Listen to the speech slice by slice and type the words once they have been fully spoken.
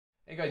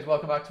guys,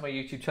 welcome back to my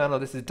YouTube channel.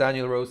 This is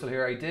Daniel Rosehill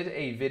here. I did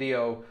a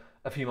video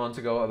a few months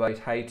ago about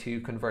how to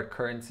convert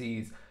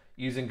currencies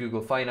using Google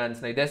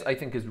Finance. Now this I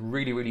think is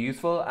really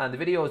useful, and the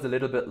video is a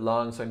little bit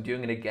long, so I'm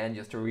doing it again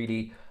just to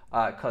really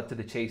cut to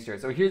the chase here.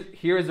 So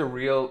here's a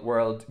real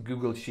world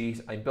Google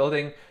Sheet I'm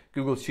building.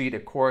 Google Sheet,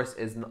 of course,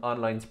 is an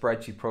online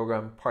spreadsheet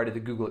program, part of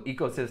the Google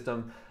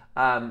ecosystem.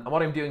 And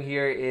what I'm doing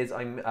here is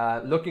I'm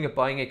looking at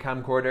buying a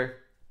camcorder,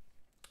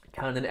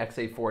 Canon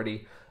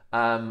XA40.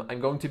 I'm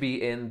going to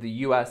be in the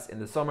US in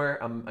the summer.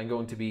 I'm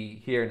going to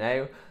be here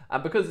now.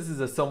 And because this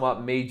is a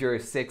somewhat major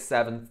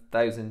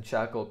 6,000–7,000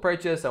 shekel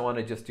purchase, I want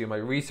to just do my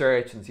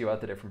research and see what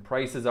the different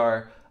prices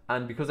are.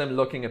 And because I'm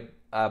looking at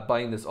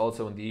buying this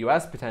also in the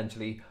US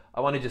potentially,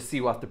 I want to just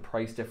see what the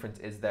price difference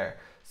is there.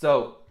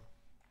 So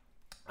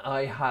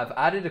I have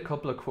added a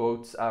couple of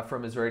quotes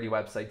from Israeli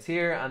websites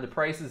here, and the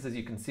prices, as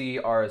you can see,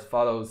 are as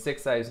follows: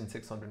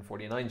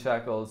 6,649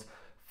 shekels,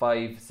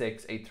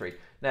 5,683.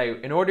 Now,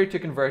 in order to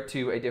convert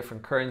to a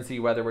different currency,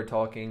 whether we're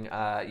talking,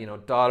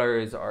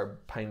 dollars or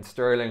pound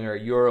sterling or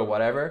euro,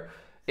 whatever,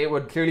 it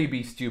would clearly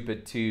be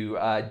stupid to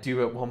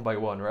do it one by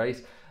one, right?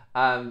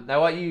 Now,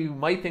 what you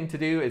might think to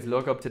do is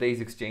look up today's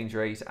exchange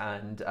rate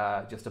and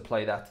just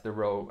apply that to the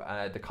row,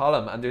 the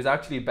column. And there's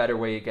actually a better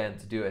way again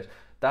to do it.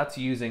 That's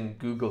using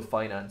Google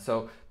Finance.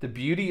 So the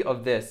beauty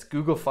of this,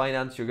 Google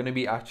Finance, you're going to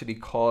be actually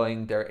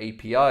calling their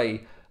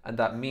API. And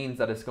that means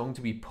that it's going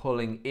to be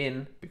pulling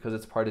in, because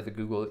it's part of the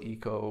Google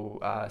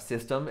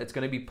ecosystem, it's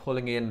going to be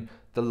pulling in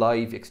the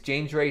live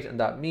exchange rate. And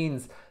that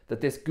means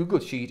that this Google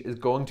Sheet is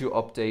going to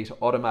update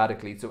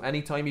automatically. So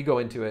anytime you go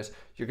into it,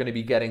 you're going to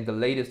be getting the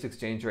latest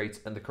exchange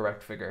rates and the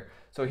correct figure.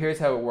 So here's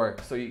how it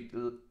works.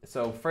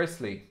 So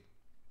firstly,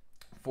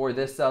 for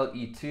this cell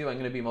E2, I'm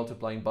going to be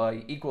multiplying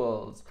by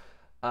equals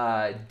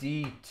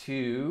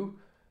D2,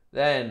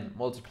 then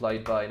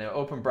multiplied by, now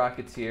open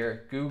brackets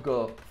here,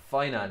 Google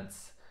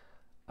Finance.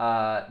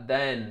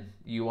 Then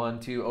you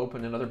want to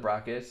open another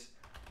bracket,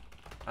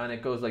 and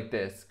it goes like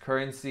this: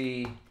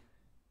 currency,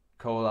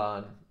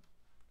 colon,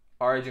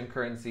 origin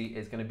currency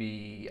is going to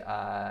be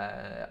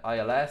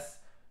ILS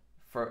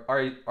for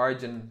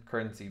origin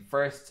currency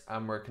first,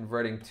 and we're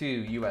converting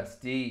to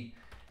USD.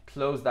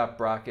 Close that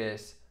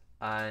bracket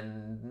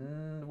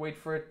and wait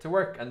for it to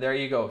work, and there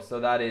you go. So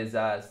that is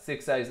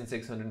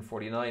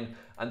 6,649.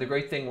 And the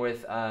great thing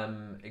with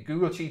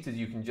Google Sheets is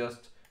you can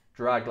just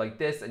drag like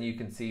this and you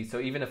can see. So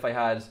even if I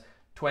had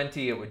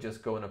 20, it would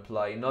just go and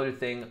apply. Another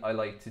thing I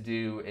like to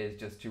do is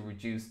just to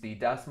reduce the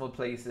decimal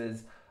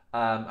places,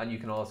 and you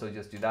can also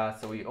just do that.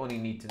 So we only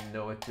need to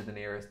know it to the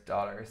nearest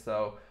dollar.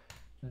 So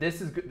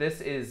this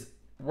is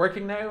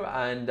working now,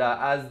 and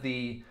as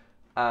the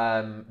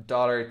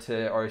dollar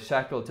to or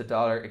shekel to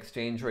dollar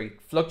exchange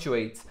rate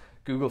fluctuates,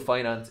 Google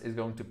Finance is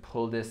going to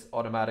pull this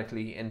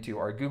automatically into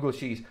our Google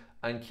Sheet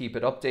and keep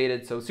it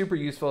updated. So super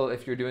useful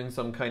if you're doing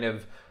some kind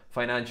of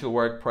financial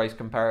work, price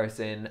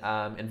comparison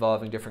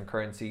involving different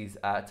currencies,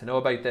 to know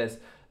about this.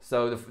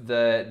 So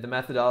the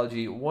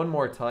methodology, one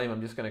more time,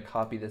 I'm just going to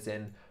copy this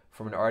in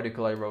from an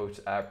article I wrote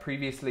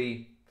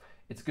previously.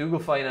 It's Google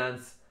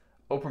Finance,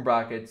 open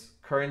brackets,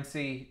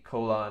 currency,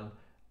 colon,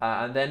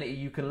 and then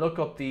you can look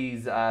up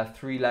these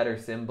three-letter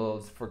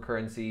symbols for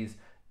currencies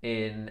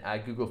in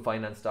Google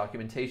Finance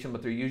documentation,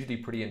 but they're usually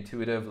pretty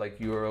intuitive, like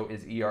euro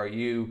is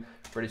ERU,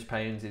 British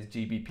pounds is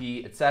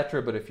GBP,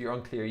 etc. But if you're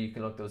unclear, you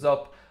can look those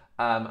up.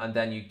 And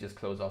then you just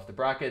close off the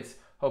brackets.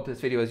 Hope this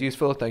video is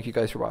useful. Thank you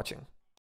guys for watching.